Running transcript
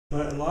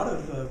lot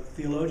of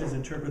theologians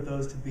interpret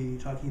those to be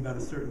talking about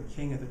a certain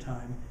king at the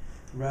time,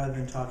 rather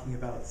than talking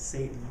about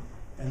Satan.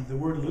 And the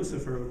word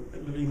Lucifer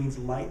literally means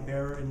light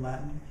bearer in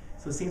Latin.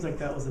 So it seems like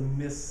that was a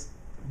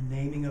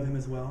misnaming of him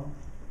as well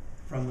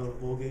from the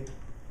Vulgate.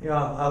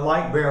 Yeah, a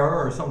light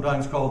bearer, or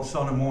sometimes called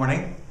son of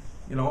morning.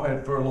 You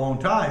know, for a long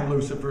time,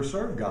 Lucifer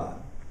served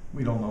God.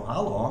 We don't know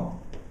how long.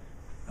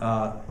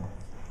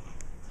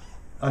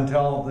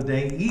 Until the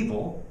day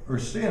evil or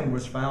sin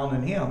was found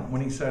in him,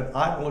 when he said,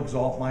 I will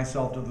exalt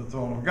myself to the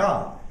throne of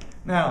God.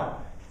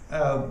 Now,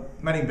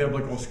 many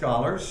biblical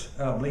scholars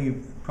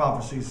believe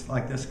prophecies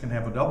like this can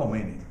have a double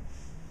meaning.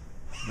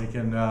 They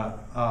can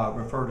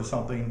refer to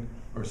something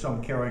or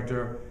some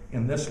character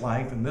in this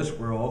life, in this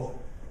world,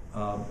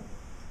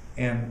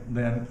 and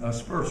then a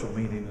spiritual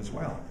meaning as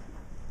well.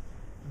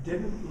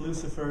 Didn't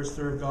Lucifer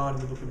serve God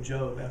in the book of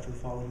Job after the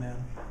fall of man?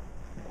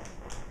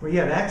 Well, he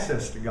had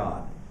access to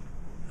God.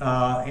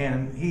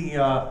 And he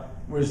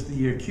was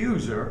the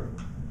accuser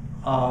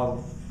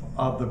of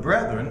the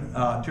brethren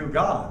to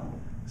God.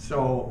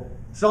 So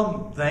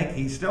some think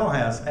he still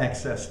has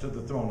access to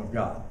the throne of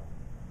God.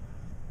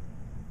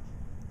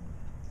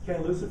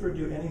 Can Lucifer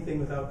do anything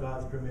without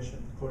God's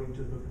permission, according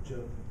to the book of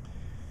Job?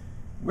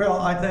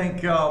 Well, I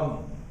think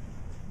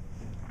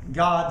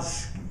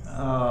God's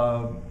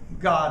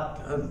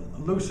got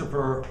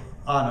Lucifer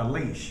on a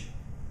leash.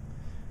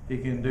 He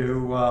can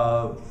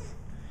do,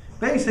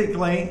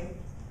 basically,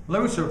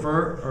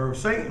 Lucifer, or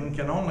Satan,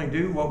 can only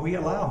do what we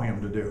allow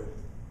him to do.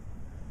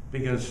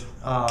 Because,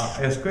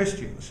 as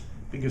Christians,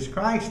 because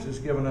Christ has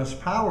given us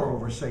power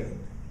over Satan,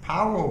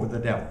 power over the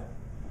devil.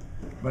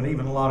 But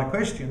even a lot of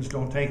Christians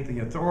don't take the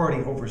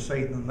authority over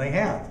Satan they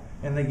have.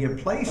 And they give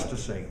place to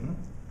Satan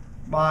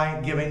by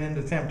giving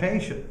into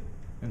temptation.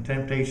 And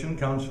temptation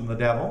comes from the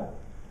devil,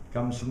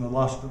 comes from the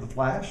lust of the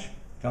flesh,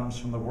 comes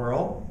from the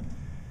world.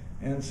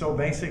 And so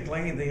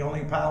basically the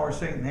only power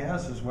Satan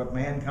has is what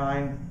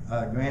mankind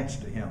grants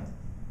to him.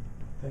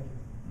 Thank you.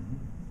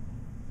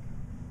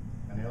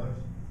 Any others?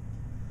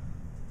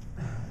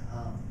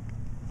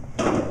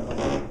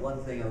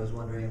 One thing I was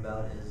wondering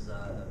about is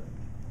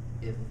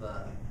if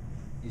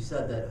you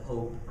said that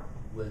hope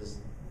was,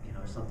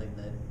 something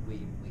that we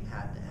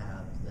had to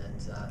have, that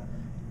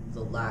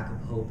the lack of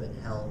hope in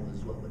hell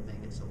was what would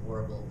make it so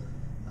horrible.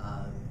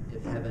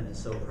 If heaven is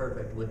so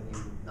perfect, wouldn't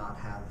you not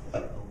have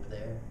hope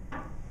there?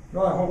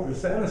 Well, I hope you're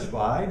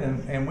satisfied,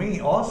 and we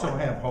also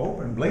have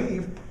hope and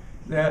believe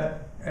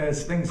that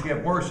as things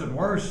get worse and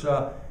worse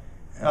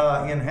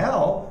in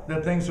hell,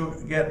 that things will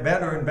get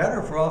better and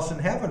better for us in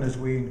heaven as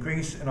we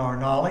increase in our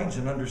knowledge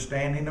and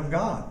understanding of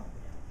God.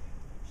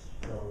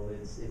 So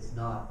it's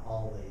not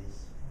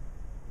always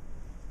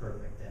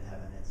perfect in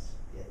heaven.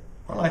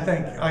 Well, I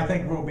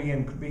think we'll be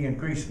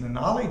increasing in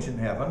knowledge in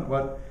heaven,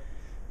 but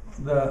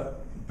the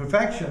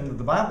perfection that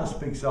the Bible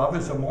speaks of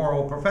is a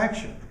moral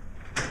perfection.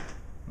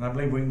 And I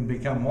believe we can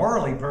become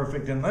morally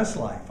perfect in this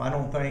life. I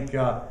don't think,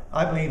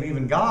 I believe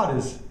even God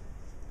is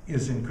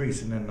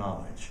increasing in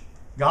knowledge.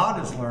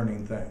 God is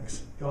learning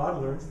things.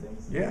 God learns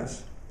things?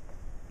 Yes.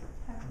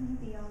 How can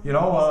you be all You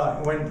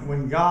know,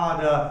 when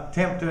God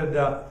tempted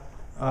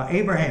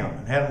Abraham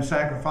and had him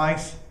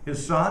sacrifice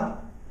his son,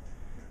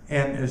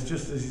 and it's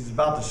just as he's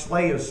about to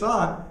slay his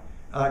son,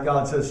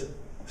 God says,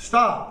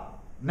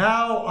 stop.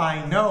 Now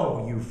I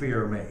know you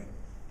fear me.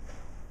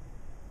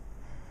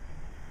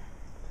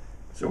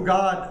 So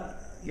God,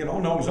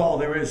 knows all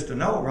there is to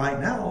know right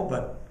now,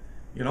 but,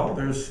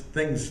 there's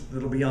things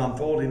that'll be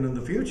unfolding in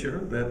the future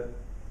that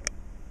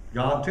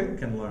God too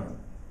can learn.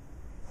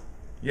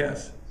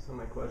 Yes? So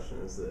my question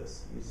is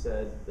this. You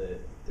said that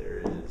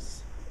there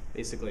is,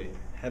 basically,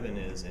 heaven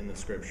is in the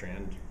scripture,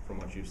 and from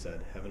what you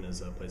said, heaven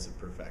is a place of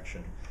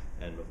perfection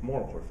and of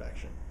moral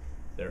perfection.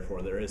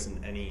 Therefore, there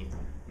isn't any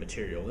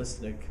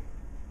materialistic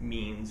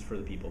means for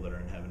the people that are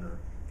in heaven or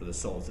for the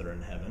souls that are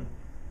in heaven.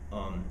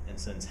 And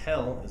since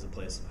hell is a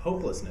place of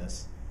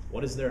hopelessness,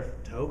 what is there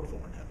to hope for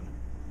in heaven?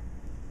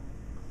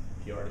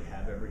 If you already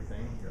have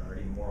everything, you're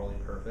already morally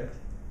perfect.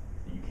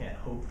 You can't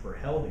hope for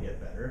hell to get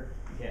better.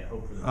 You can't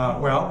hope for the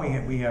well,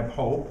 we have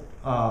hope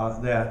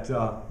that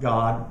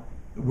God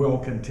will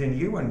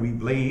continue, and we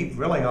believe.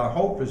 Really, our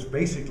hope is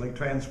basically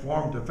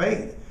transformed to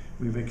faith.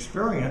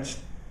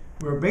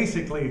 We're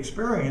basically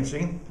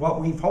experiencing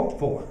what we've hoped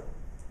for.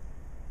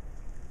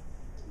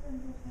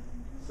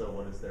 So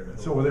what is there to hope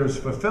for? So there's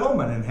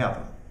fulfillment in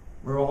heaven.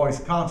 We're always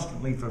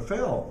constantly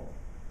fulfilled.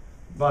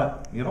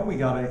 But, we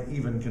got to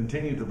even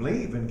continue to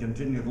believe and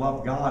continue to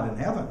love God in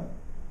heaven.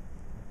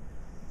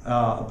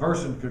 A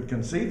person could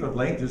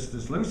conceivably, just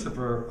as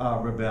Lucifer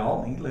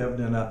rebelled, he lived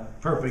in a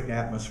perfect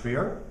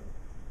atmosphere.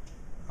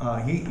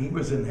 He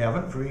was in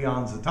heaven for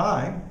eons of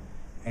time,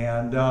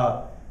 and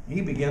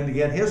he began to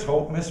get his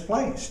hope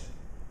misplaced.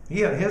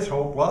 His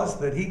hope was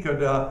that he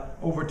could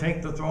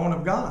overtake the throne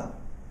of God.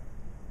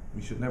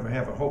 We should never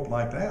have a hope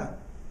like that.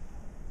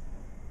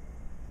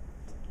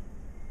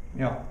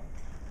 Yeah.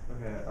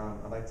 Okay,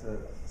 I'd like to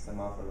stem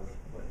off of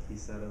what he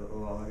said a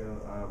while ago.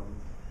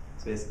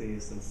 So basically,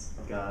 since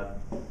God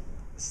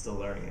is still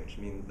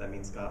learning, that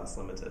means God is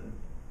limited.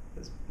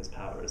 his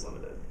power is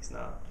limited.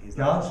 He's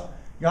not.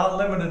 God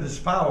limited his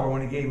power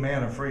when he gave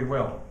man a free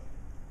will.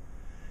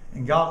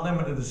 And God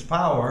limited his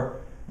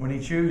power when he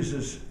chose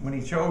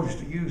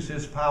to use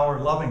his power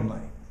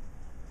lovingly.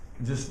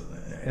 Just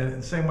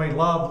the same way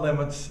love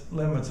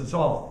limits us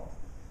all.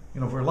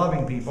 If we're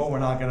loving people, we're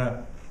not going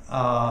to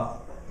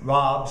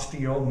rob,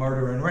 steal,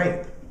 murder, and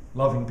rape.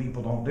 Loving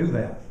people don't do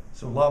that.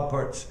 So love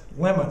puts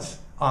limits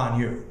on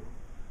you.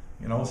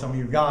 Some of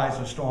you guys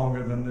are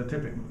stronger than the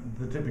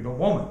typical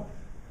woman.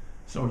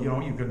 So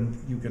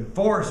you can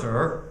force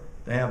her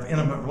to have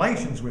intimate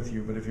relations with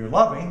you, but if you're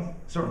loving,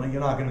 certainly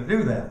you're not going to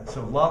do that.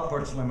 So love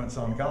puts limits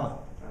on God.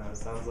 It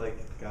sounds like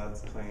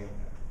God's playing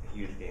a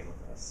huge game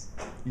with us.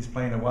 He's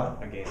playing a what?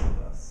 A game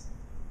with us.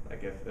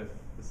 Like if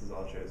this is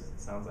all true, it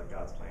sounds like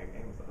God's playing a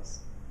game with us.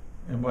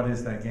 And what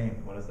is that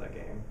game? What is that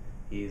game?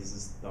 He's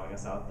just throwing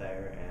us out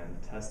there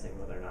and testing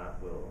whether or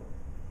not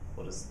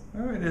we'll just.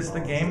 It is the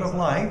game of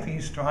life.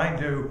 He's trying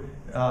to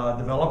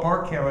develop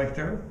our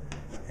character,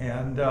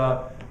 and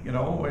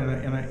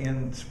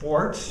in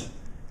sports,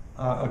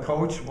 a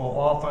coach will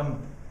often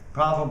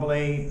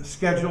probably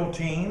schedule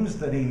teams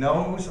that he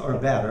knows are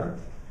better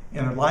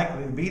and are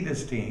likely to beat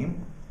his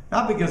team,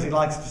 not because he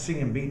likes to see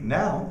him beaten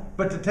down,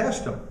 but to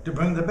test them, to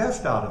bring the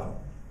best out of them.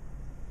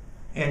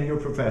 And your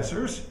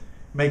professors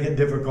make it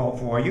difficult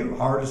for you,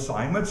 hard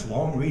assignments,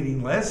 long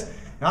reading lists,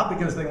 not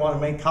because they want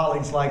to make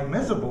college life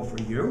miserable for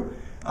you,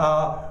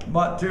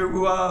 but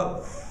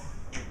to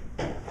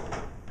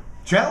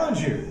challenge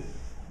you,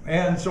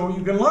 and so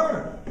you can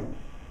learn.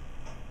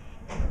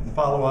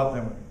 Follow up,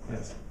 then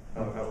yes.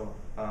 Oh, okay.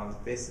 Well,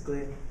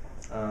 basically,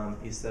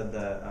 you said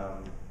that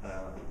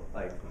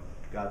like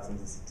God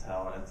sends us to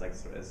hell, and it's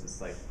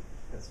just like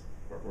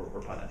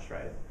we're punished,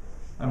 right?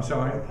 I'm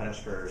sorry. We're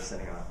punished for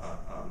sinning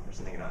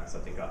and not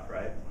accepting God,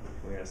 right?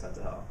 We're sent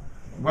to hell.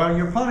 Well,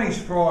 you're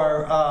punished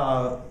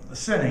for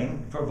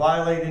sinning, for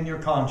violating your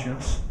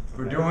conscience,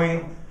 for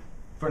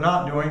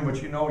not doing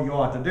what you know you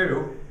ought to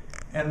do,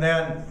 and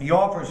then He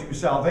offers you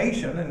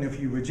salvation, and if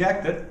you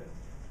reject it,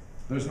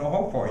 there's no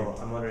hope for you. Well,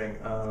 I'm wondering,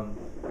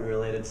 you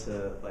related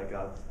to like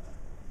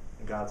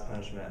God's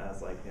punishment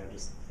as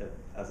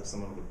as if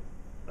someone would,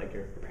 like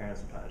your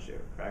parents would punish you,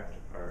 correct?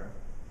 Or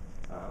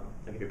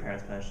like if your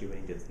parents punished you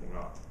when you did something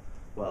wrong.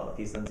 Well, if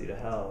He sends you to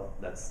hell,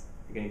 you're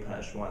getting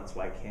punished once.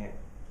 Why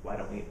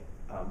don't we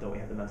have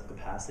the mental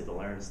capacity to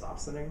learn to stop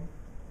sinning?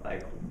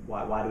 Like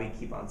why do we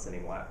keep on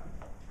sinning? Why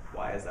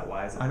is that?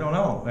 I don't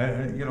know.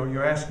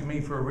 You're asking me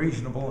for a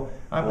reasonable.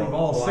 I believe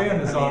all sin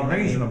is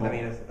unreasonable. I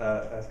mean, if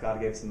God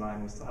gave us a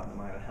mind, we still have the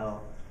mind of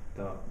hell.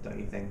 Don't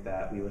you think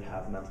that we would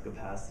have the mental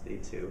capacity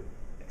to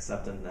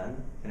accept Him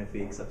then? And if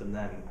we accept Him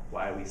then,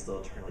 why are we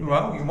still eternally?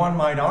 Well, one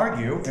might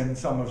argue, and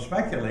some have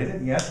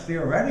speculated. Yes,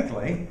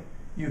 theoretically,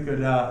 you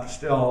could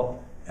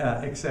still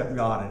accept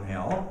God in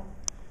hell,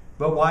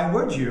 but why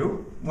would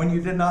you when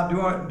you did not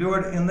do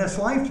it in this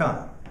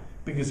lifetime?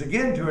 Because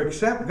again, to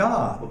accept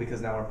God. Well,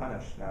 because now we're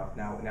punished.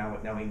 Now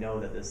we know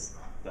that this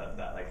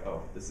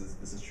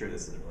is true.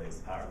 This is really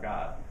the power of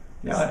God.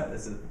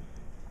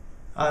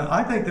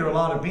 I think there are a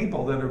lot of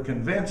people that are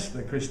convinced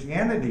that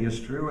Christianity is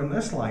true in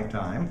this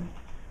lifetime,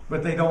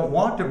 but they don't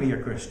want to be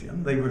a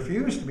Christian. They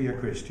refuse to be a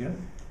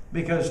Christian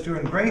because to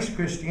embrace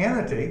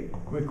Christianity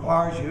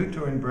requires you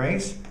to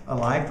embrace a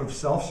life of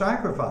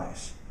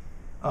self-sacrifice,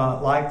 a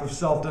life of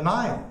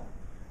self-denial,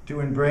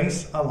 to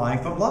embrace a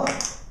life of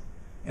love.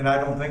 And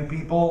I don't think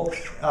people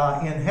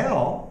in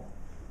hell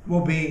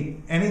will be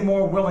any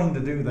more willing to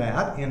do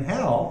that in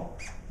hell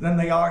than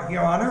they are here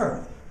on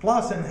earth.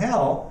 Plus, in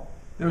hell,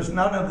 there's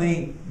none of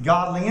the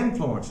godly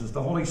influences.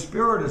 The Holy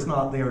Spirit is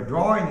not there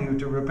drawing you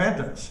to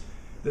repentance.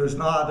 There's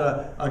not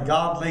a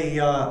godly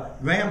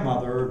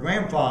grandmother or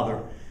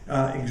grandfather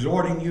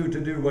exhorting you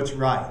to do what's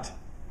right,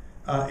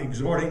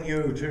 exhorting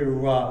you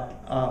to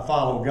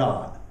follow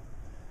God.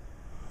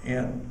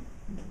 And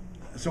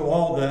so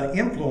all the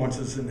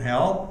influences in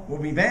hell will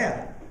be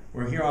bad.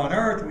 We're here on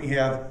earth, we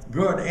have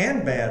good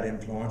and bad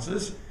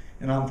influences,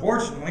 and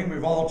unfortunately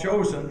we've all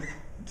chosen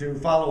to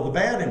follow the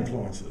bad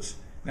influences.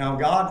 Now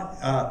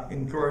God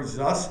encourages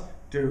us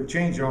to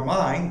change our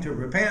mind, to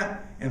repent,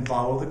 and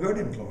follow the good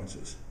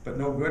influences, but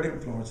no good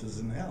influences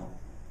in hell.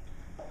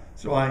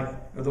 So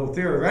although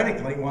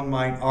theoretically one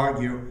might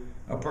argue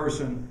a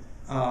person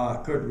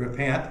could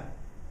repent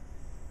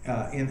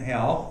in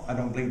hell, I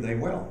don't believe they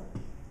will.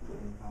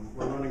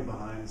 We're running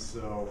behind,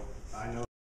 so I know